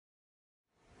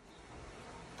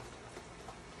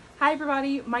Hi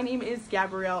everybody, my name is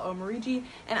Gabrielle Omarigi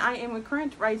and I am a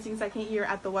current rising second year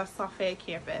at the West Lafayette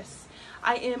campus.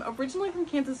 I am originally from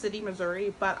Kansas City,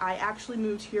 Missouri, but I actually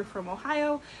moved here from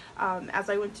Ohio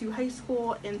as I went to high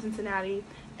school in Cincinnati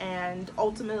and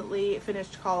ultimately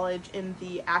finished college in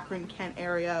the Akron-Kent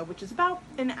area, which is about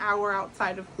an hour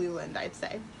outside of Cleveland, I'd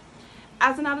say.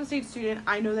 As an out-of-state student,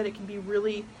 I know that it can be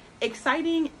really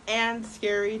exciting and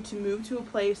scary to move to a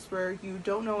place where you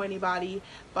don't know anybody,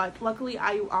 but luckily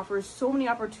IU offers so many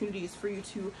opportunities for you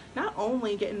to not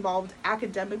only get involved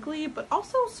academically, but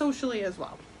also socially as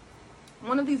well.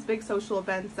 One of these big social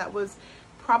events that was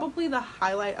probably the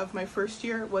highlight of my first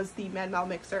year was the Med Mal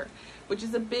Mixer, which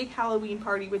is a big Halloween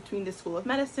party between the School of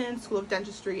Medicine, School of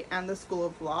Dentistry, and the School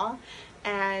of Law,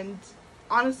 and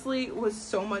honestly it was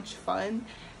so much fun.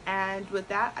 And with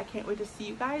that, I can't wait to see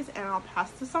you guys, and I'll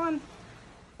pass this on.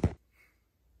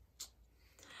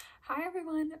 Hi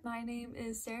everyone, my name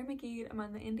is Sarah McGee. I'm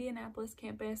on the Indianapolis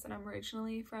campus and I'm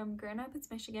originally from Grand Rapids,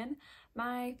 Michigan.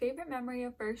 My favorite memory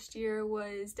of first year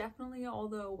was definitely all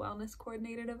the wellness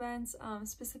coordinated events.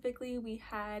 Specifically, we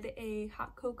had a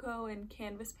hot cocoa and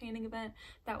canvas painting event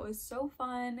that was so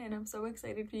fun, and I'm so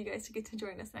excited for you guys to get to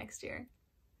join us next year.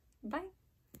 Bye!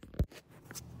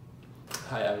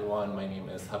 Hi everyone, my name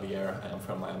is Javier. I am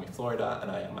from Miami, Florida, and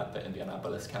I am at the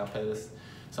Indianapolis campus.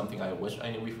 Something I wish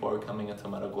I knew before coming into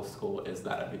medical school is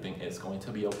that everything is going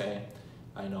to be okay.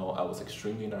 I know I was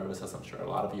extremely nervous, as I'm sure a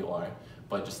lot of you are,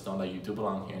 but just know that you do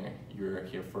belong here. You're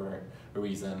here for a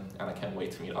reason, and I can't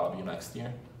wait to meet all of you next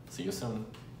year. See you soon.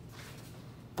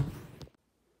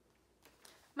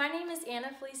 My name is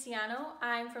Anna Feliciano.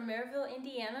 I'm from Maryville,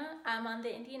 Indiana. I'm on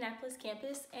the Indianapolis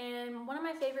campus, and one of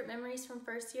my favorite memories from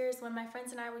first year is when my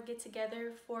friends and I would get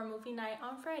together for movie night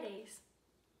on Fridays.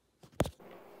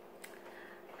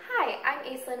 Hi, I'm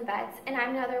Aislinn Betts, and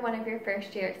I'm another one of your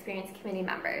first year experience committee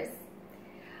members.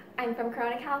 I'm from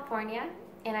Corona, California,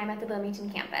 and I'm at the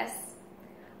Bloomington campus.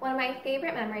 One of my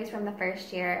favorite memories from the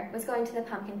first year was going to the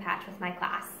pumpkin patch with my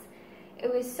class.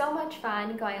 It was so much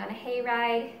fun going on a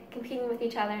hayride, competing with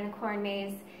each other in a corn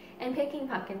maze, and picking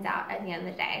pumpkins out at the end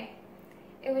of the day.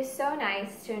 It was so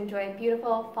nice to enjoy a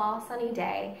beautiful fall sunny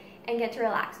day and get to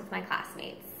relax with my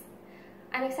classmates.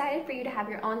 I'm excited for you to have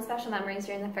your own special memories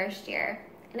during the first year,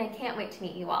 and I can't wait to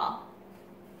meet you all.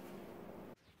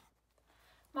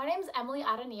 My name is Emily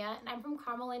Adania, and I'm from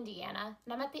Carmel, Indiana,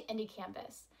 and I'm at the Indy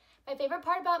campus. My favorite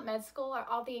part about med school are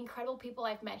all the incredible people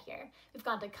I've met here. We've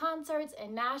gone to concerts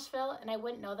in Nashville, and I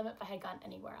wouldn't know them if I had gone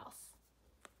anywhere else.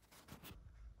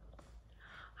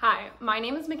 Hi, my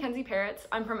name is Mackenzie Peretz.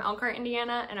 I'm from Elkhart,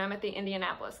 Indiana, and I'm at the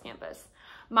Indianapolis campus.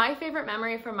 My favorite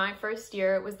memory from my first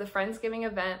year was the Friendsgiving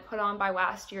event put on by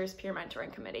last year's peer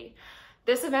mentoring committee.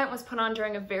 This event was put on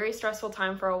during a very stressful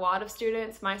time for a lot of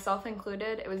students, myself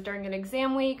included. It was during an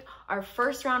exam week. Our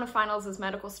first round of finals as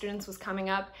medical students was coming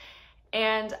up,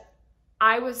 and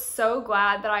I was so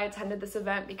glad that I attended this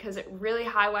event because it really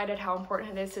highlighted how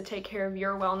important it is to take care of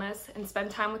your wellness and spend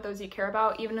time with those you care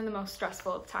about, even in the most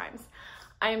stressful of times.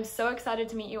 I am so excited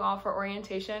to meet you all for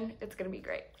orientation. It's going to be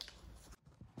great.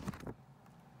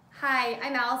 Hi,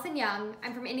 I'm Allison Young.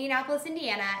 I'm from Indianapolis,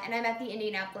 Indiana, and I'm at the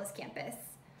Indianapolis campus.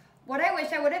 What I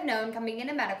wish I would have known coming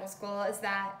into medical school is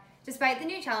that, despite the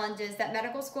new challenges that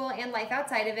medical school and life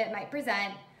outside of it might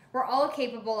present, we're all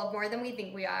capable of more than we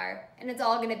think we are, and it's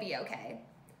all gonna be okay.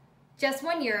 Just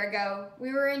 1 year ago,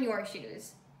 we were in your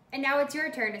shoes, and now it's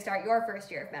your turn to start your first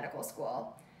year of medical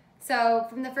school. So,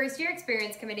 from the First Year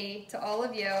Experience Committee to all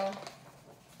of you,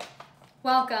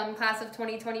 welcome, class of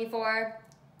 2024.